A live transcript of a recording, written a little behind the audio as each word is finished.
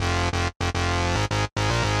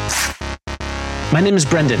My name is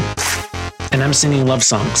Brendan, and I'm singing love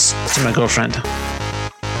songs to my girlfriend.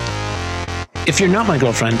 If you're not my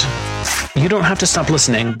girlfriend, you don't have to stop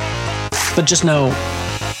listening, but just know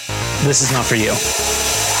this is not for you.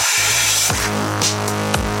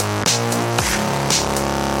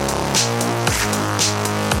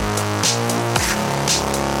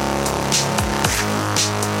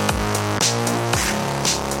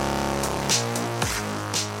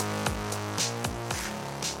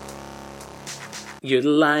 You're the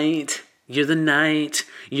light, you're the night,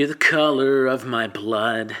 you're the color of my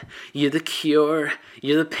blood. You're the cure,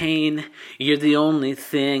 you're the pain, you're the only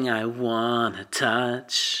thing I wanna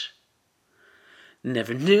touch.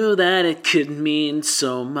 Never knew that it could mean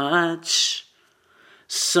so much,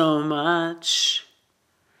 so much.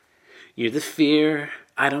 You're the fear,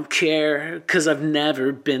 I don't care, 'cause I've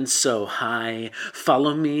never been so high.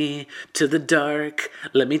 Follow me to the dark,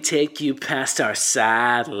 let me take you past our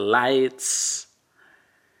satellites.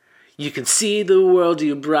 You can see the world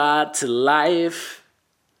you brought to life,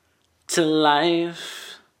 to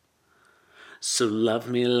life. So love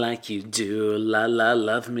me like you do, la la,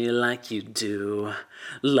 love me like you do.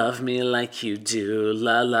 Love me like you do,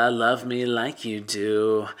 la la, love me like you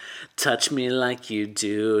do. Touch me like you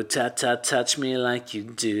do, ta ta, touch me like you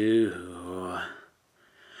do.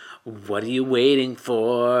 What are you waiting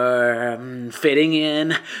for? Fading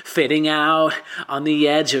in, fading out, on the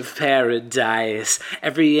edge of paradise.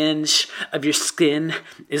 Every inch of your skin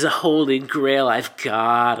is a holy grail I've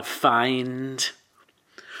gotta find.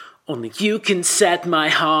 Only you can set my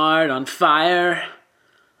heart on fire,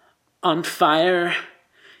 on fire.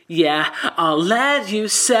 Yeah, I'll let you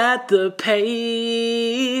set the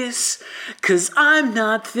pace, 'cause I'm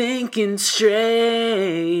not thinking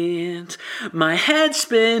straight. My head's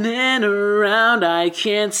spinning around, I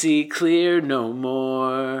can't see clear no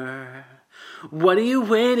more. What are you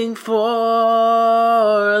waiting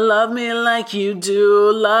for? Love me like you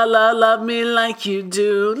do, la la, love me like you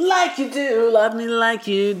do, like you do, love me like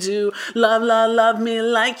you do, love la, love me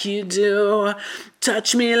like you do.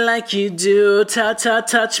 Touch me like you do, ta ta,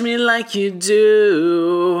 touch me like you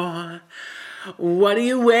do. What are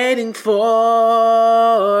you waiting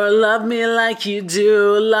for? Love me like you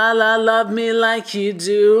do, la la, love me like you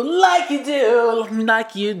do, like you do,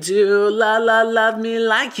 like you do, la la, love me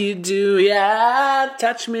like you do, yeah.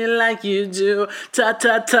 Touch me like you do, ta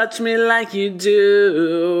ta, touch me like you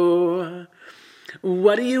do.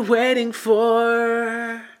 What are you waiting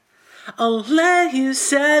for? I'll let you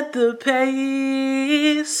set the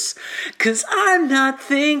pace, 'cause I'm not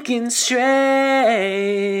thinking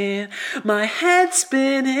straight. My head's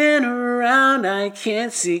spinning around, I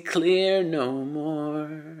can't see clear no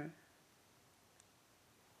more.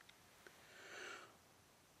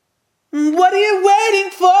 What are you waiting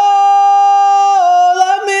for?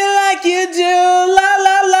 Love me like you do, la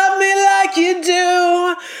la, love me like you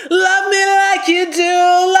do. Love me like you do,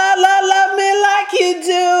 la la, love me like you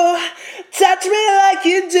do. Touch me like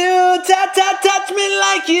you do, ta ta, touch me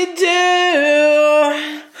like you do.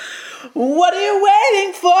 What are you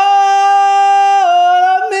waiting for?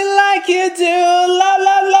 Love me like you do, la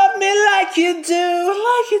la, love me like you do,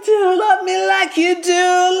 like you do, love me like you do,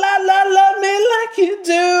 la la, love me like you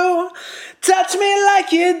do. Touch me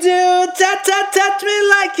like you do, ta ta, touch me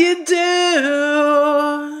like you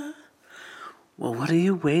do. Well, what are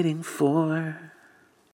you waiting for?